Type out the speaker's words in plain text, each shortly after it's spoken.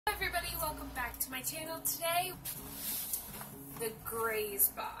back to my channel today. The Graze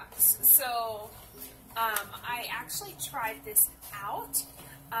box. So I actually tried this out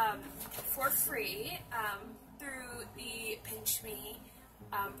for free through the Pinch Me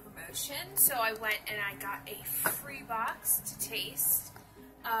promotion. So I went and I got a free box to taste,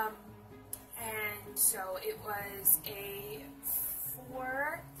 and so it was a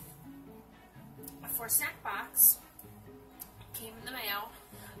four snack box. Came in the mail.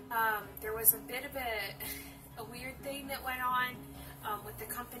 There was a bit of a weird thing that went on with the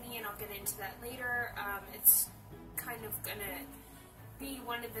company, and I'll get into that later. It's kind of gonna be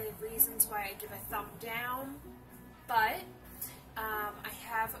one of the reasons why I give a thumb down, but I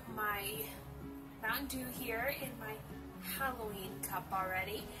have my Mountain Dew here in my Halloween cup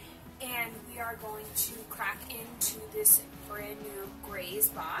already, and we are going to crack into this brand new Graze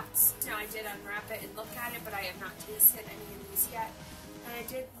box. Now, I did unwrap it and look at it, but I have not tasted any of these yet, and I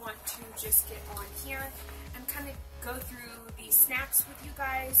did want to just get on here and kind of go through these snacks with you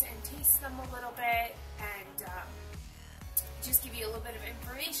guys and taste them a little bit, and just give you a little bit of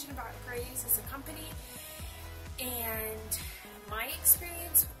information about Graze as a company and my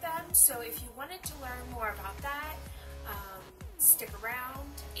experience with them. So if you wanted to learn more about that, stick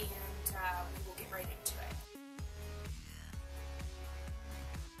around and we will get right into it.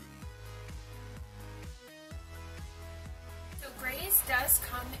 So Graze does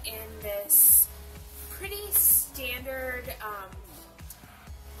come in this pretty standard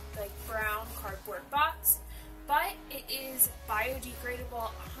like brown cardboard box, but it is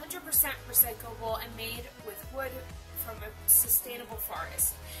biodegradable, 100% recyclable, and made with wood from a sustainable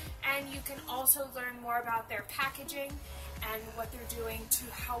forest. And you can also learn more about their packaging and what they're doing to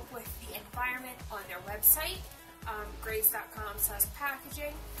help with the environment on their website,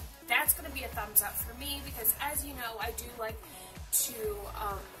 graze.com/packaging. That's going to be a thumbs up for me because, as you know, I do like to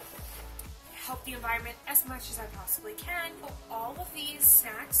help the environment as much as I possibly can. All of these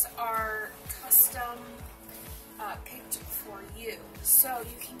snacks are custom picked for you. So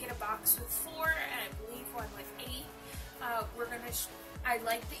you can get a box with 4 and I believe one with 8. I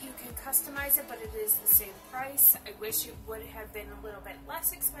like that you can customize it, but it is the same price. I wish it would have been a little bit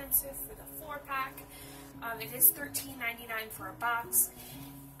less expensive for the 4-pack. It is $13.99 for a box,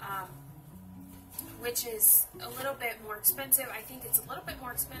 which is a little bit more expensive. I think it's a little bit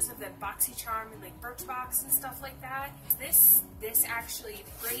more expensive than BoxyCharm and like Birchbox and stuff like that. This actually,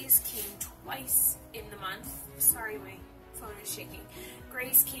 Graze came twice in the month. Sorry, my phone is shaking.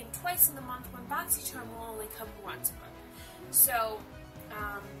 Graze came twice in the month when BoxyCharm will only come once a month. So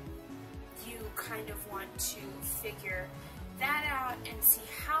you kind of want to figure that out and see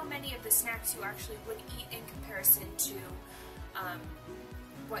how many of the snacks you actually would eat in comparison to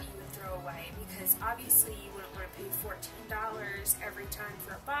what you would throw away, because obviously you wouldn't want to pay $14 every time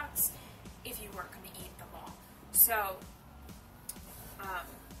for a box if you weren't going to eat them all. So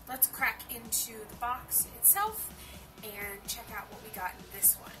let's crack into the box itself and check out what we got in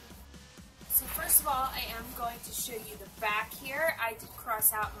this one. So first of all, I am going to show you the back here. I did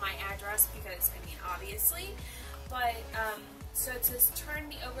cross out my address because, I mean, obviously, but so it says, turn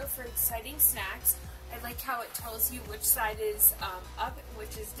me over for exciting snacks. I like how it tells you which side is up and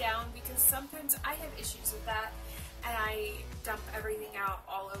which is down, because sometimes I have issues with that and I dump everything out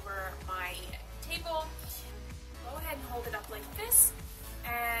all over my table. Go ahead and hold it up like this,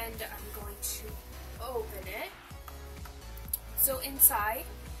 and I'm going to open it. So inside,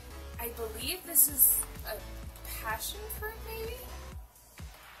 I believe this is a passion fruit, maybe?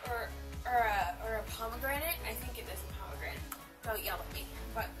 Or a pomegranate. I think it is a pomegranate. Don't yell at me.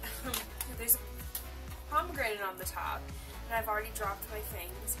 But there's a pomegranate on the top, and I've already dropped my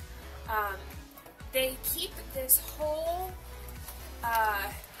things. They keep this whole,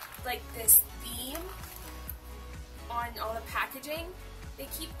 like this theme on all the packaging. They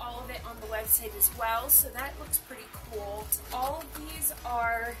keep all of it on the website as well, so that looks pretty cool. All of these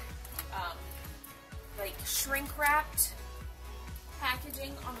are like shrink wrapped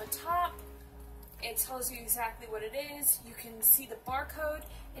packaging on the top. It tells you exactly what it is. You can see the barcode,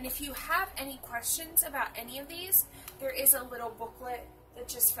 and if you have any questions about any of these, there is a little booklet that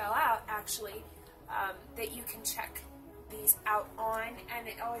just fell out actually that you can check these out on, and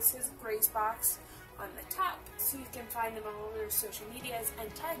it always says Graze box on the top, so you can find them on all their social medias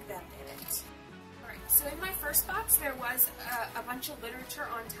and tag them in it. Alright, so in my first box there was a bunch of literature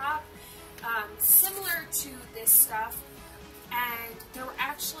on top, similar to this stuff, and there were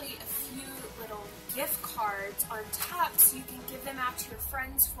actually a few little gift cards on top so you can give them out to your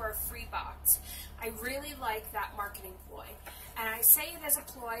friends for a free box. I really like that marketing ploy, and I say it as a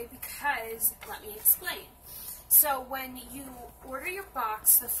ploy because, let me explain. So when you order your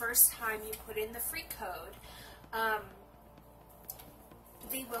box the first time you put in the free code,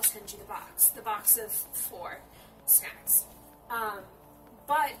 they will send you the box of 4 snacks.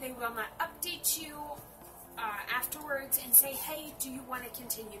 But they will not update you afterwards and say, hey, do you want to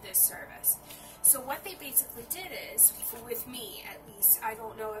continue this service? So what they basically did is, with me at least, I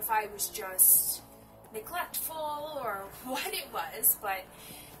don't know if I was just neglectful or what it was, but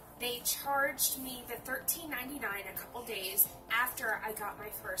they charged me the $13.99 a couple days after I got my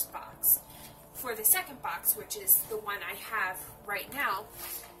first box. For the second box, which is the one I have right now,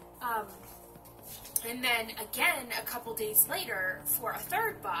 and then again a couple days later for a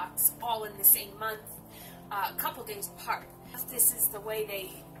third box, all in the same month, a couple days apart. This is the way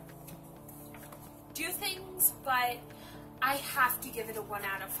they do things, but I have to give it a 1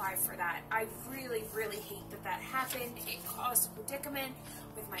 out of 5 for that. I really, really hate that that happened. It caused a predicament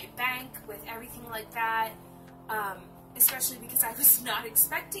with my bank, with everything like that, especially because I was not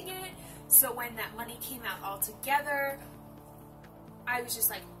expecting it. So when that money came out all together, I was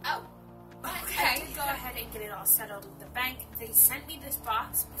just like, oh, okay. I did go ahead and get it all settled with the bank. They sent me this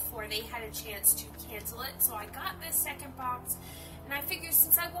box before they had a chance to cancel it, so I got this second box, and I figured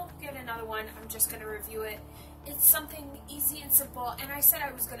since I won't get another one, I'm just going to review it. It's something easy and simple, and I said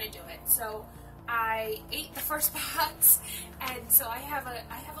I was going to do it, so I ate the first box, and so I have a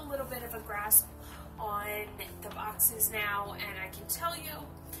little bit of a grasp on the boxes now, and I can tell you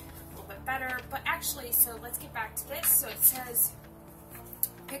a little bit better. But actually, so let's get back to this. So it says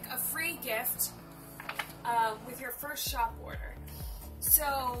pick a free gift with your first shop order.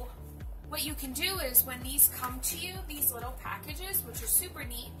 So what you can do is when these come to you, these little packages, which are super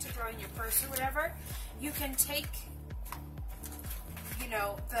neat to throw in your purse or whatever, you can take, you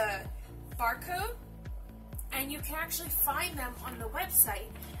know, the barcode, and you can actually find them on the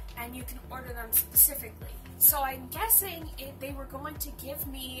website, and you can order them specifically. So I'm guessing they were going to give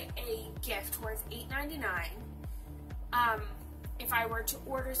me a gift worth $8.99 if I were to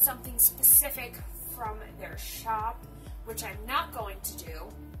order something specific from their shop, which I'm not going to do.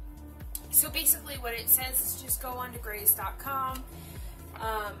 So basically what it says is just go on to Graze.com,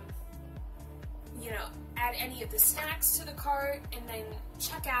 you know, add any of the snacks to the cart, and then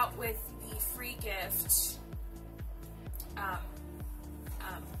check out with the free gift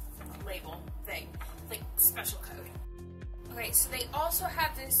label thing, like special code. Okay, so they also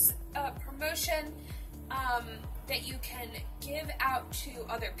have this promotion that you can give out to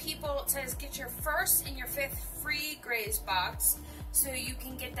other people. It says get your first and your 5th free Graze box, so you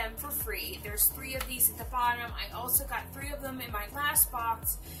can get them for free. There's 3 of these at the bottom. I also got 3 of them in my last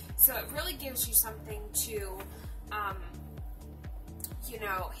box, so it really gives you something to you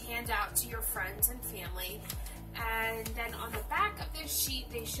know, hand out to your friends and family. And then on the back of this sheet,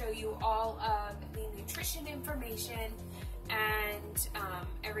 they show you all of the nutrition information and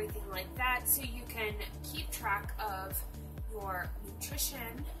everything like that, so you can keep track of your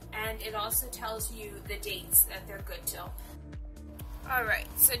nutrition, and it also tells you the dates that they're good till. Alright,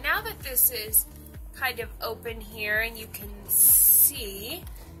 so now that this is kind of open here and you can see,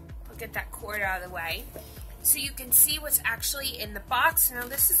 I'll get that cord out of the way, so you can see what's actually in the box. Now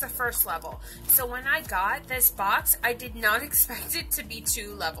this is the first level. So when I got this box, I did not expect it to be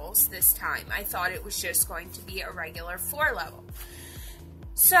 2 levels this time. I thought it was just going to be a regular 4 level.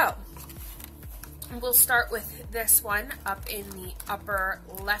 So we'll start with this one up in the upper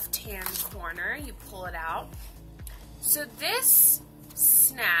left-hand corner. You pull it out. So this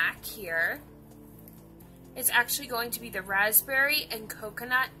snack here is actually going to be the raspberry and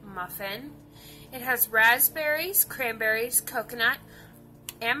coconut muffin. It has raspberries, cranberries, coconut,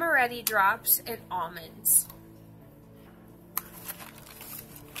 amaretti drops, and almonds.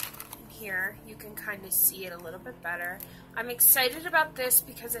 And here you can kind of see it a little bit better. I'm excited about this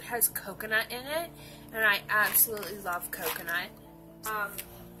because it has coconut in it, and I absolutely love coconut.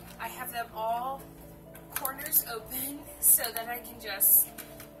 I have them all corners open so that I can just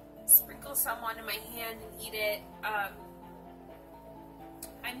sprinkle some onto my hand and eat it.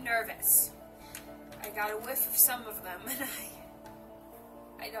 I'm nervous. I got a whiff of some of them, and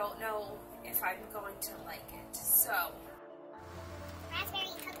I don't know if I'm going to like it. So, raspberry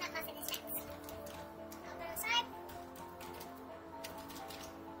and coconut muffin is next. I'll put it aside.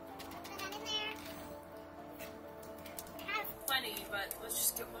 Put that in there. I have plenty, but let's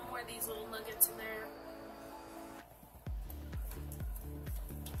just get one more of these little nuggets in there.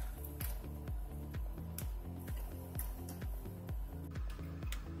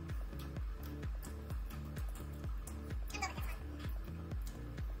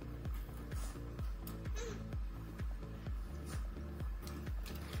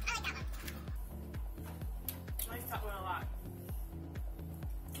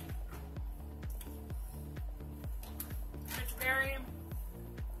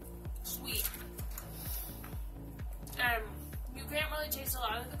 taste a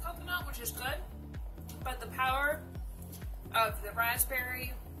lot of the coconut, which is good, but the power of the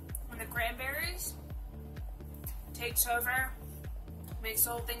raspberry and the cranberries takes over, makes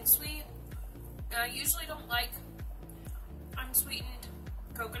the whole thing sweet. And I usually don't like unsweetened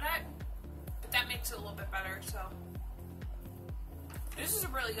coconut, but that makes it a little bit better, so. This is a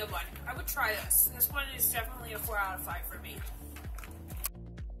really good one. I would try this. This one is definitely a 4 out of 5 for me.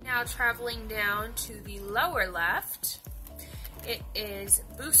 Now traveling down to the lower left, it is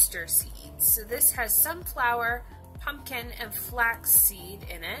booster seeds. So this has sunflower, pumpkin, and flax seed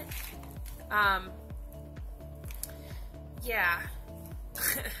in it. Yeah,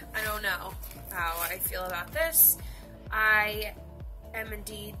 I don't know how I feel about this. I am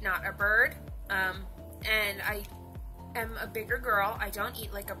indeed not a bird, and I am a bigger girl. I don't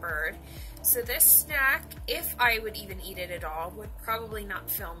eat like a bird. So this snack, if I would even eat it at all, would probably not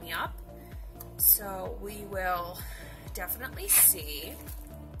fill me up. So we will definitely see.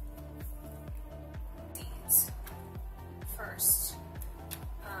 These first.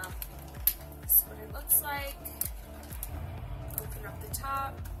 This is what it looks like. Open up the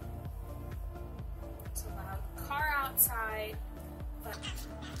top. It's a loud car outside. But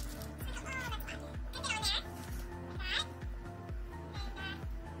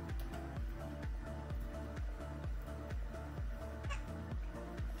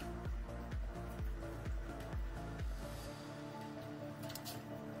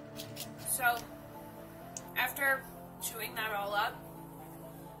so, after chewing that all up,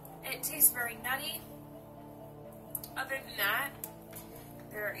 it tastes very nutty. Other than that,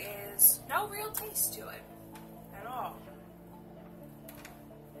 there is no real taste to it at all.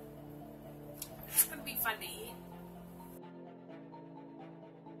 It's going to be fun to eat.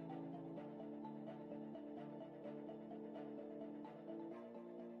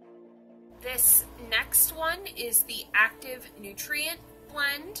 This next one is the Active Nutrient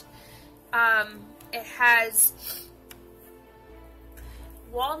Blend. It has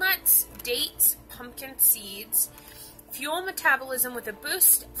walnuts, dates, pumpkin seeds, fuel metabolism with a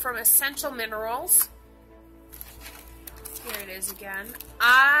boost from essential minerals. Here it is again.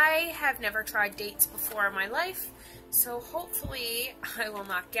 I have never tried dates before in my life, so hopefully I will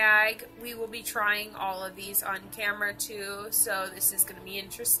not gag. We will be trying all of these on camera too, so this is going to be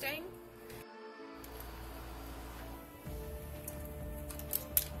interesting.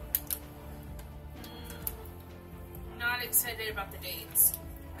 Not excited about the dates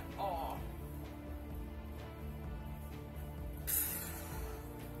at all.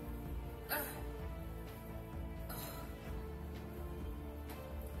 I'm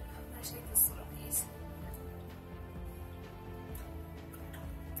gonna take this little piece.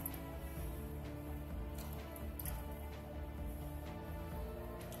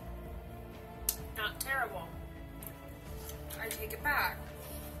 Not terrible. I take it back.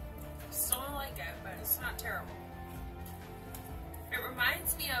 Still don't like it, but it's not terrible. It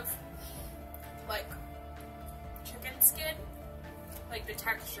reminds me of, like, chicken skin, like the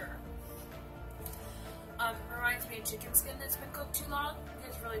texture. Reminds me of chicken skin that's been cooked too long.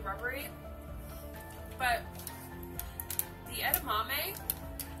 It's really rubbery. But the edamame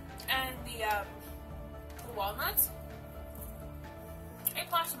and the walnuts,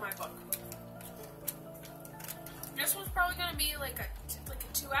 A+ in my book. This one's probably gonna be like a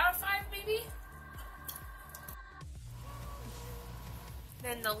 2 out of 5 maybe.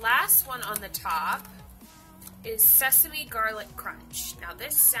 Then the last one on the top is Sesame Garlic Crunch. Now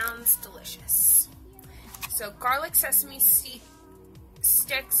this sounds delicious. So garlic sesame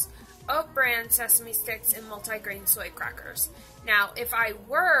sticks, oat bran sesame sticks, and multigrain soy crackers. Now if I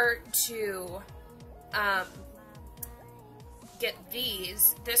were to get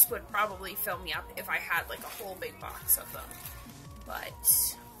these, this would probably fill me up if I had like a whole big box of them. But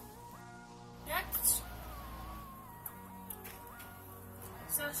next,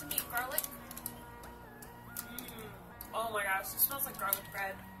 sesame garlic. Oh my gosh, it smells like garlic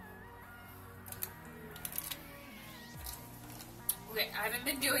bread. Okay, I haven't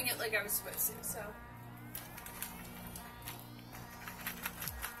been doing it like I was supposed to, so.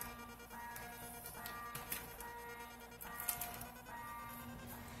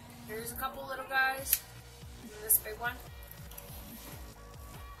 Here's a couple little guys, and this big one.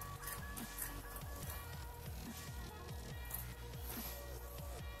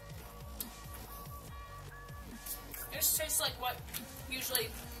 This tastes like what usually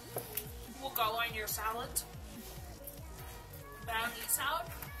will go on your salad. But I don't eat salad.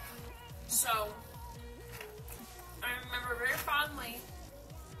 So, I remember very fondly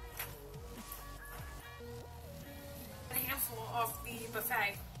a handful of the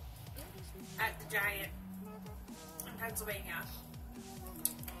buffet at the Giant in Pennsylvania.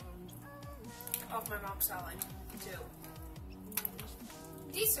 of my mom's selling too.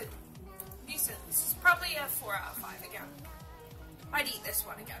 Decent. Decent. This is probably a 4 out of 5 again. I'd eat this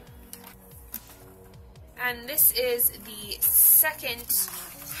one again. And this is the second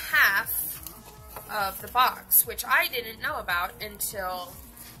half of the box, which I didn't know about until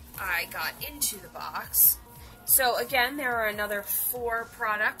I got into the box. So again, there are another 4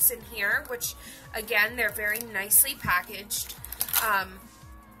 products in here, which again, they're very nicely packaged.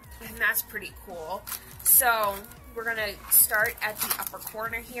 And that's pretty cool. So we're gonna start at the upper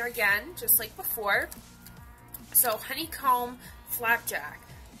corner here again, just like before. So honeycomb flapjack,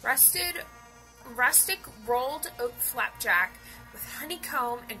 rustic rolled oat flapjack with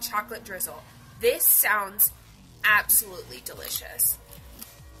honeycomb and chocolate drizzle. This sounds absolutely delicious.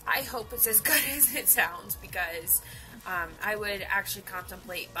 I hope it's as good as it sounds, because I would actually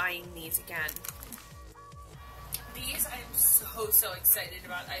contemplate buying these again. These I'm so excited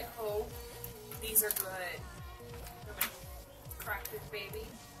about. I hope these are good. I'm gonna crack this baby.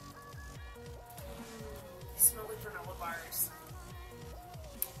 They smell like granola bars.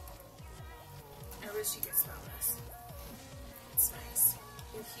 I wish you could smell this. It's nice.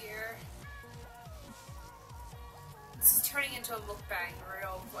 In here. This is turning into a mukbang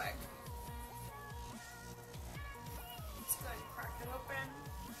real quick. Let's go ahead and crack it open.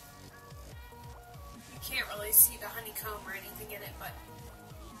 You can't really see the honeycomb or anything in it, but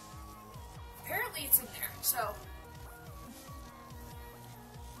apparently it's in there, so.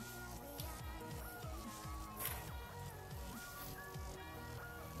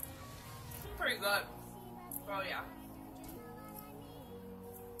 Pretty good. Oh yeah.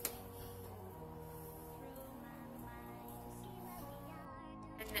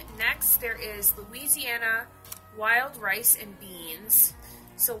 And next there is Louisiana wild rice and beans.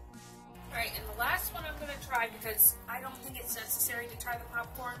 So, alright, and the last one I'm going to try, because I don't think it's necessary to try the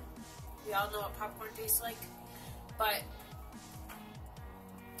popcorn. We all know what popcorn tastes like. But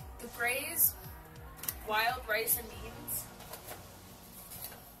the Graze wild rice and beans.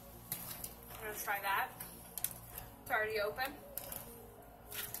 I'm going to try that. It's already open.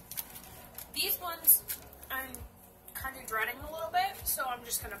 These ones I'm kind of dreading a little bit, so I'm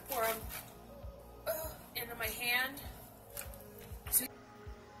just going to pour them into my hand. So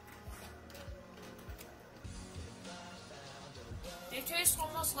they taste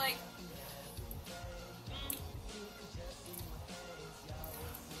almost like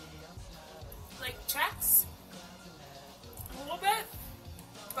Chex a little bit,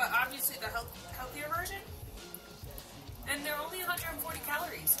 but obviously the healthier version. And they're only 140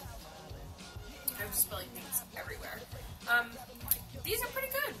 calories. I'm spilling things everywhere. These are pretty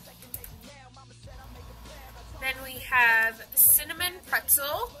good. Then we have cinnamon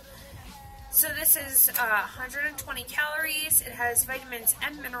pretzel. So this is 120 calories. It has vitamins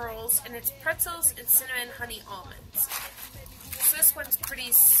and minerals, and it's pretzels and cinnamon honey almonds. So this one's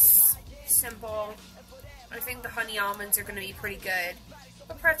pretty simple. I think the honey almonds are going to be pretty good,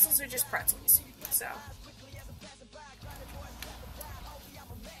 but pretzels are just pretzels. So.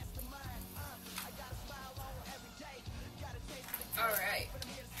 Alright.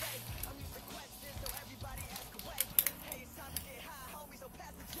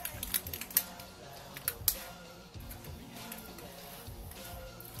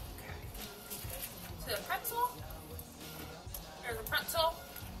 So the pretzel, there's a pretzel,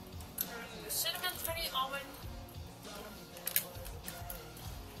 and the cinnamon honey almond.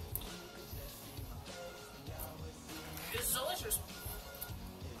 This is delicious.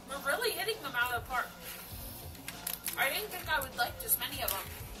 We're really hitting them out of the park. I didn't think I would like this many of them.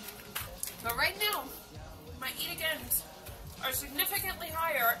 But right now, my eat-agains are significantly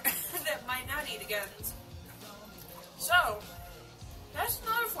higher than my not eat-agains. So, that's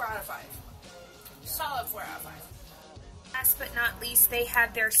another 4 out of 5. Solid 4 out of 5. Last but not least, they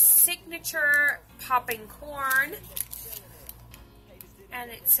had their signature popping corn. And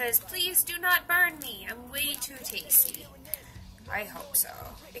it says, "Please do not burn me. I'm way too tasty." I hope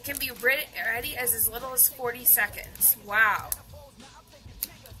so. It can be ready as little as 40 seconds. Wow.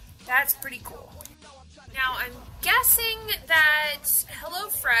 That's pretty cool. Now, I'm guessing that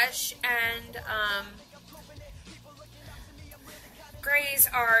HelloFresh and Graze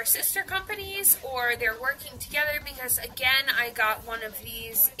are sister companies, or they're working together, because again, I got one of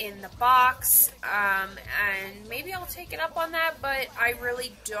these in the box, and maybe I'll take it up on that, but I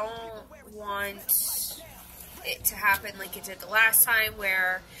really don't want it to happen like it did the last time,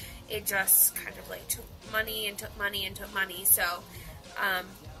 where it just kind of like took money and took money and took money. So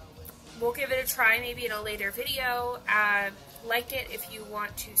we'll give it a try maybe in a later video. Like it if you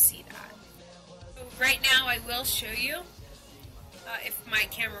want to see that. So right now I will show you if my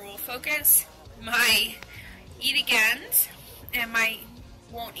camera will focus. my eat agains and my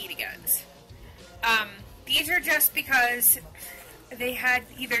won't eat agains. These are just because they had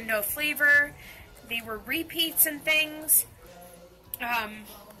either no flavor, they were repeats and things,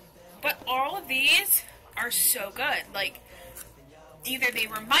 but all of these are so good. Like, either they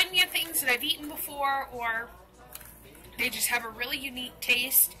remind me of things that I've eaten before, or they just have a really unique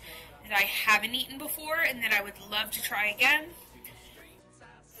taste that I haven't eaten before and that I would love to try again.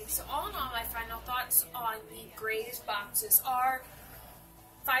 Okay, so all in all, my final thoughts on the Graze boxes are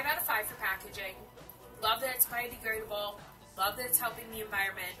 5 out of 5 for packaging. Love that it's biodegradable. Love that it's helping the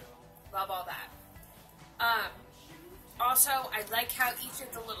environment. Love all that. Also, I like how each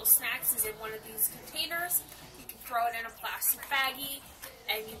of the little snacks is in one of these containers. You can throw it in a plastic baggie,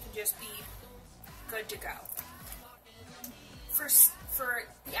 and you can just be good to go. For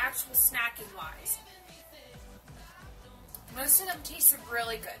the actual snacking wise, most of them tasted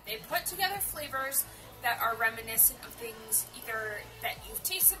really good. They put together flavors that are reminiscent of things either that you've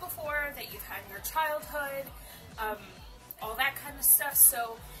tasted before, that you've had in your childhood, all that kind of stuff.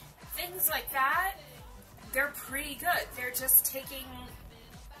 So things like that, they're pretty good. They're just taking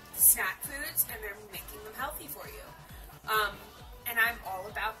snack foods and they're making them healthy for you. And I'm all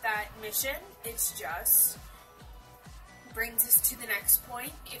about that mission. It's just brings us to the next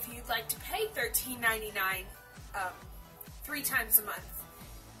point. If you'd like to pay $13.99 3 times a month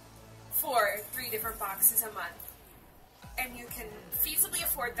for 3 different boxes a month, and you can feasibly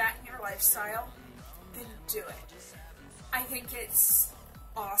afford that in your lifestyle, then do it. I think it's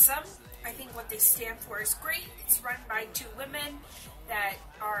awesome. I think what they stand for is great. It's run by 2 women that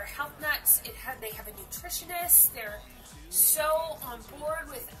are health nuts. They have a nutritionist. They're so on board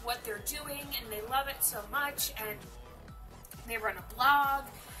with what they're doing, and they love it so much. And they run a blog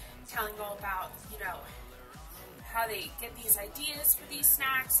telling all about, how they get these ideas for these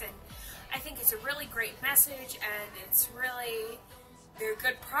snacks. And I think it's a really great message, and they're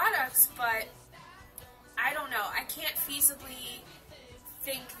good products, but I don't know. I can't feasibly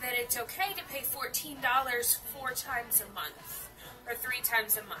think that it's okay to pay $14 4 times a month or 3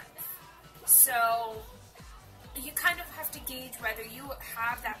 times a month. So you kind of have to gauge whether you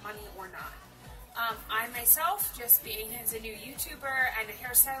have that money or not. I myself, just being as a new YouTuber and a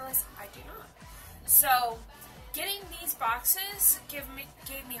hairstylist, I do not. So getting these boxes gave me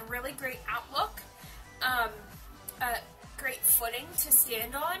a really great outlook, a great footing to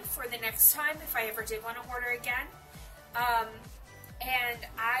stand on for the next time if I ever did want to order again. And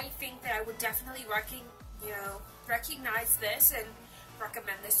I think that I would definitely recognize this and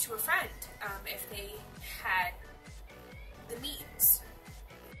recommend this to a friend if they had the means.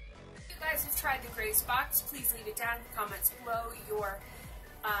 If you guys have tried the Graze box, please leave it down in the comments below your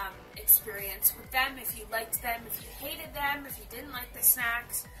experience with them, if you liked them, if you hated them, if you didn't like the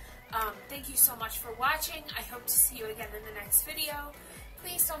snacks. Thank you so much for watching. I hope to see you again in the next video.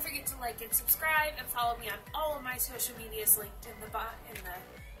 Please don't forget to like and subscribe, and follow me on all of my social medias linked in the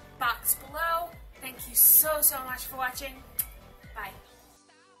box below. Thank you so much for watching. Bye.